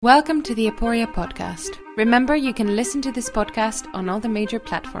Welcome to the Aporia podcast. Remember, you can listen to this podcast on all the major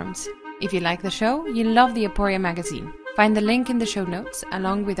platforms. If you like the show, you'll love the Aporia magazine. Find the link in the show notes,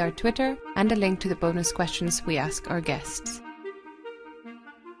 along with our Twitter and a link to the bonus questions we ask our guests.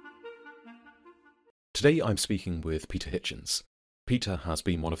 Today I'm speaking with Peter Hitchens. Peter has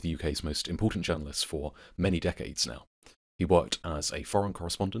been one of the UK's most important journalists for many decades now. He worked as a foreign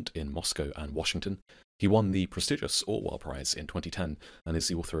correspondent in Moscow and Washington. He won the prestigious Orwell Prize in 2010 and is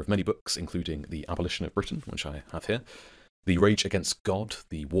the author of many books, including The Abolition of Britain, which I have here, The Rage Against God,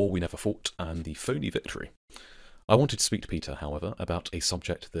 The War We Never Fought, and The Phony Victory. I wanted to speak to Peter, however, about a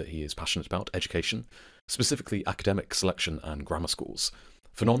subject that he is passionate about, education, specifically academic selection and grammar schools.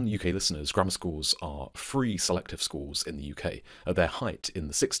 For non-UK listeners, grammar schools are free selective schools in the UK. At their height in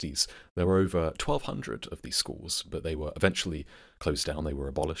the 60s, there were over 1,200 of these schools, but they were eventually closed down, they were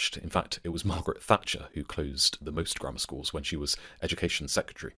abolished. In fact, it was Margaret Thatcher who closed the most grammar schools when she was Education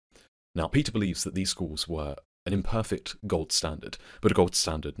Secretary. Now, Peter believes that these schools were an imperfect gold standard, but a gold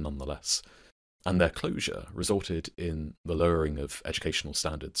standard nonetheless. And their closure resulted in the lowering of educational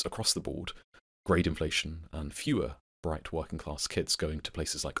standards across the board, grade inflation, and fewer bright working-class kids going to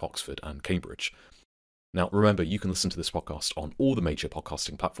places like Oxford and Cambridge. Now, remember, you can listen to this podcast on all the major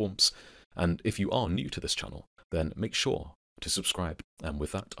podcasting platforms, and if you are new to this channel, then make sure to subscribe. And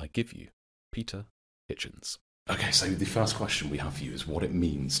with that, I give you Peter Hitchens. Okay, so the first question we have for you is what it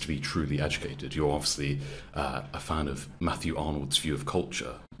means to be truly educated. You're obviously a fan of Matthew Arnold's view of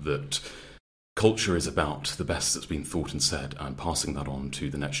culture, that culture is about the best that's been thought and said and passing that on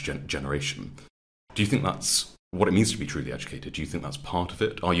to the next generation. Do you think that's what it means to be truly educated? Do you think that's part of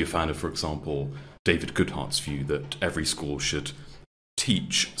it? Are you a fan of, for example, David Goodhart's view that every school should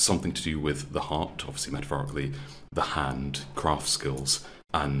teach something to do with the heart, obviously metaphorically, the hand, craft skills,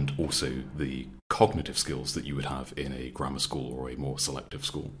 and also the cognitive skills that you would have in a grammar school or a more selective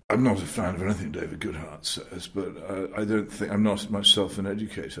school? I'm not a fan of anything David Goodhart says, but I don't think, I'm not myself an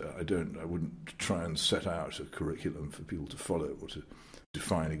educator. I wouldn't try and set out a curriculum for people to follow or to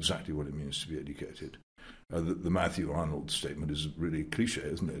define exactly what it means to be educated. The Matthew Arnold statement is really cliche,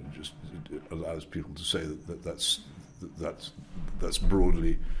 isn't it? It allows people to say that's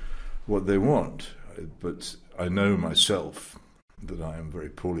broadly what they want. But I know myself that I am very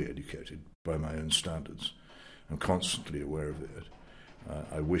poorly educated by my own standards. I'm constantly aware of it.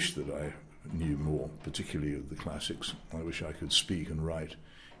 I wish that I knew more, particularly of the classics. I wish I could speak and write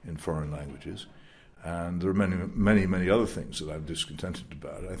in foreign languages. And there are many other things that I'm discontented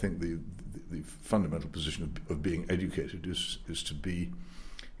about. I think the fundamental position of being educated is to be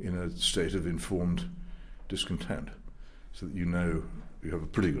in a state of informed discontent, so that you have a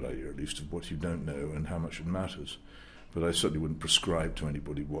pretty good idea, at least, of what you don't know and how much it matters. But I certainly wouldn't prescribe to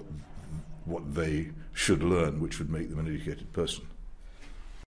anybody what they should learn, which would make them an educated person.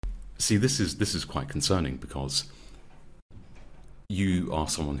 See, this is quite concerning, because you are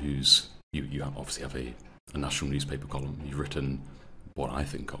someone who's You obviously have a national newspaper column. You've written what I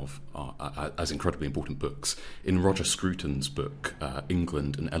think of as incredibly important books. In Roger Scruton's book,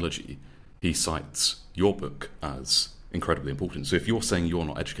 England, an Elegy, he cites your book as incredibly important. So if you're saying you're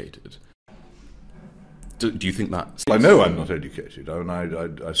not educated, do you think that... I know I'm not educated.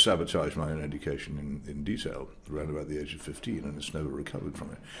 I sabotaged my own education in detail around about the age of 15, and it's never recovered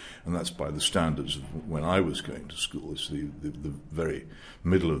from it. And that's by the standards of when I was going to school. It's the very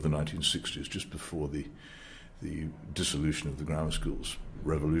middle of the 1960s, just before the dissolution of the grammar schools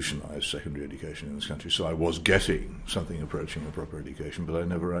revolutionised secondary education in this country. So I was getting something approaching a proper education, but I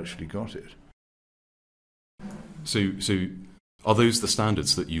never actually got it. So are those the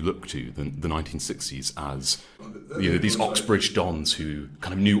standards that you look to, the 1960s, as these Oxbridge dons who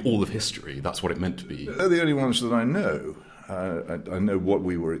kind of knew all of history? That's what it meant to be. They're the only ones that I know. I know what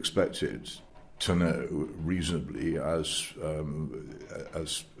we were expected to know reasonably as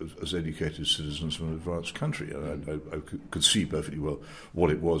educated citizens of an advanced country. And I could see perfectly well what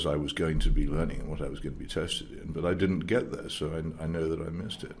it was I was going to be learning and what I was going to be tested in, but I didn't get there, so I know that I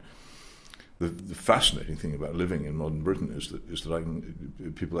missed it. The fascinating thing about living in modern Britain is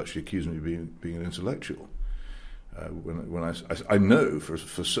that people actually accuse me of being an intellectual. When I know for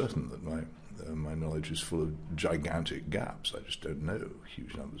certain that my knowledge is full of gigantic gaps. I just don't know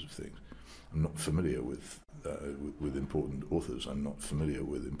huge numbers of things. I'm not familiar with important authors. I'm not familiar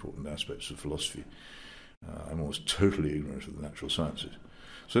with important aspects of philosophy. I'm almost totally ignorant of the natural sciences.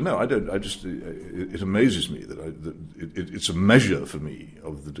 So no, I don't. It amazes me that it's a measure for me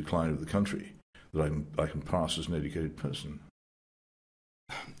of the decline of the country that I can pass as an educated person.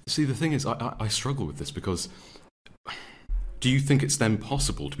 See, the thing is, I struggle with this, because Do you think it's then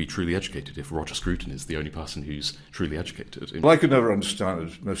possible to be truly educated if Roger Scruton is the only person who's truly educated? Well, I could never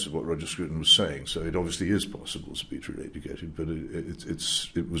understand most of what Roger Scruton was saying, so it obviously is possible to be truly educated, but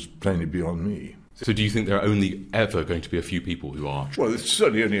it was plainly beyond me. So do you think there are only ever going to be a few people who are... Well, there's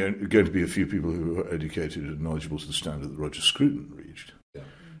certainly only going to be a few people who are educated and knowledgeable to the standard that Roger Scruton reached.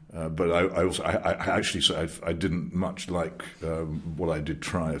 Yeah. But I didn't much like what I did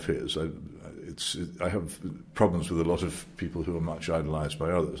try of his. I have problems with a lot of people who are much idolised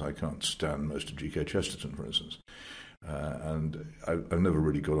by others. I can't stand most of G.K. Chesterton, for instance. And I've never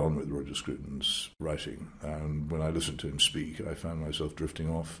really got on with Roger Scruton's writing. And when I listened to him speak, I found myself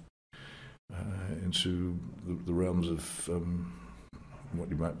drifting off into the realms of what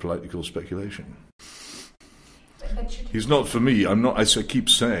you might politely call speculation. He's not for me. I'm not. I keep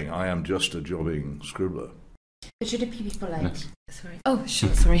saying I am just a jobbing scribbler. But should it be people like... Yes. Sorry. Oh,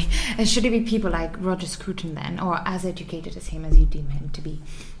 sure, sorry. Should it be people like Roger Scruton then, or as educated as him as you deem him to be,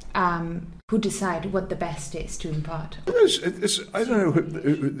 who decide what the best is to impart? I don't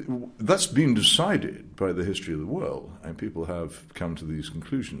know. That's been decided by the history of the world, and people have come to these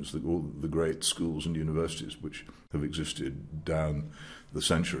conclusions that all the great schools and universities which have existed down the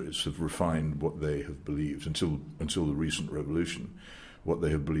centuries have refined what they have believed until the recent revolution. What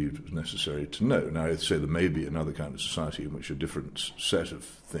they have believed was necessary to know. Now, I'd say there may be another kind of society in which a different set of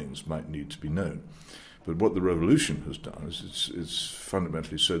things might need to be known. But what the revolution has done is it's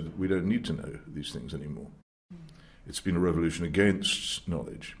fundamentally said that we don't need to know these things anymore. It's been a revolution against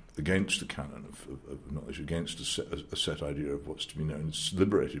knowledge, against the canon of knowledge, against a set idea of what's to be known. It's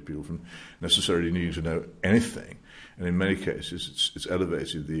liberated people from necessarily needing to know anything. And in many cases, it's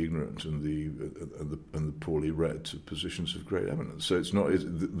elevated the ignorant and the poorly read to positions of great eminence. So it's not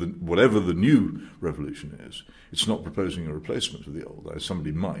whatever the new revolution is. It's not proposing a replacement of the old.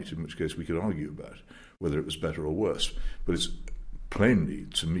 Somebody might, in which case we could argue about whether it was better or worse. But it's plainly,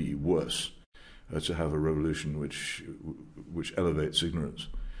 to me, worse to have a revolution which elevates ignorance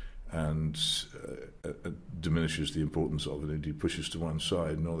and diminishes the importance of it, indeed pushes to one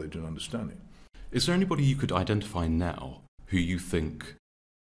side knowledge and understanding. Is there anybody you could identify now who you think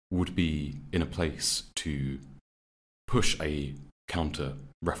would be in a place to push a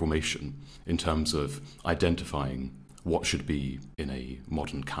counter-reformation in terms of identifying what should be in a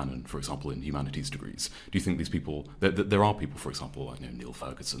modern canon, for example, in humanities degrees? Do you think these people... There are people, for example, I know Neil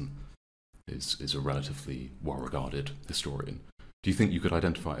Ferguson is a relatively well-regarded historian. Do you think you could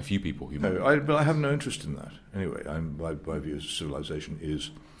identify a few people who... No, but I have no interest in that. Anyway, my view is civilization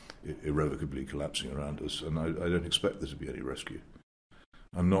is irrevocably collapsing around us, and I don't expect there to be any rescue.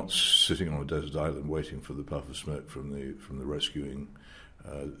 I'm not sitting on a desert island waiting for the puff of smoke from the rescuing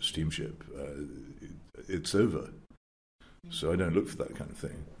steamship. It's over. So I don't look for that kind of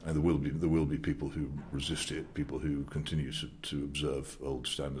thing. And there will be people who resist it, people who continue to observe old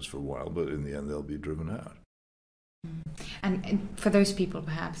standards for a while, but in the end they'll be driven out. And for those people,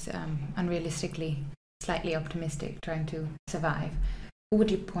 perhaps unrealistically, slightly optimistic, trying to survive, who would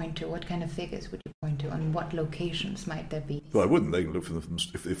you point to? What kind of figures would you point to? And what locations might there be? Well, I wouldn't. They can look for them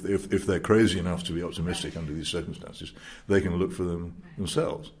if they're crazy enough to be optimistic under these circumstances. They can look for them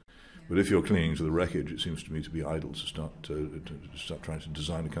themselves. But if you're clinging to the wreckage, it seems to me to be idle to start trying to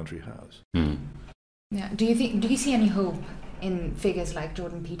design a country house. Mm. Yeah. Do you see any hope in figures like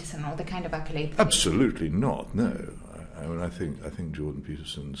Jordan Peterson or the kind of accolades? Absolutely not. No. I mean, I think Jordan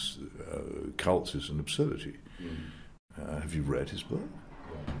Peterson's cult is an absurdity. Have you read his book?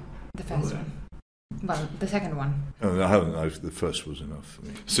 The first one. Well, the second one. Oh, I haven't. The first was enough for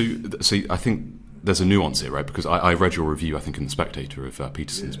me. So I think there's a nuance here, right? Because I read your review, I think, in The Spectator of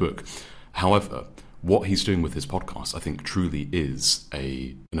Peterson's book. However, what he's doing with his podcast, I think, truly is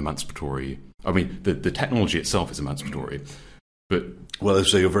an emancipatory... I mean, the technology itself is emancipatory, but... Well, I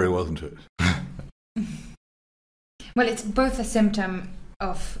say you're very welcome to it. Well, it's both a symptom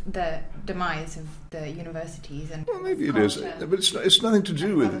of the demise of the universities and maybe it is, but it's nothing to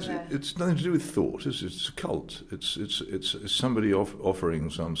do with it's nothing to do with thought. It's a cult. It's somebody offering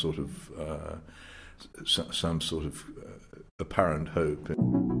some sort of apparent hope.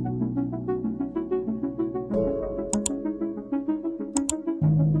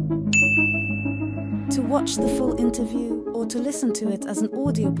 To watch the full interview or to listen to it as an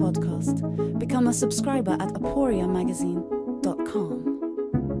audio podcast, become a subscriber at aporiamagazine.com.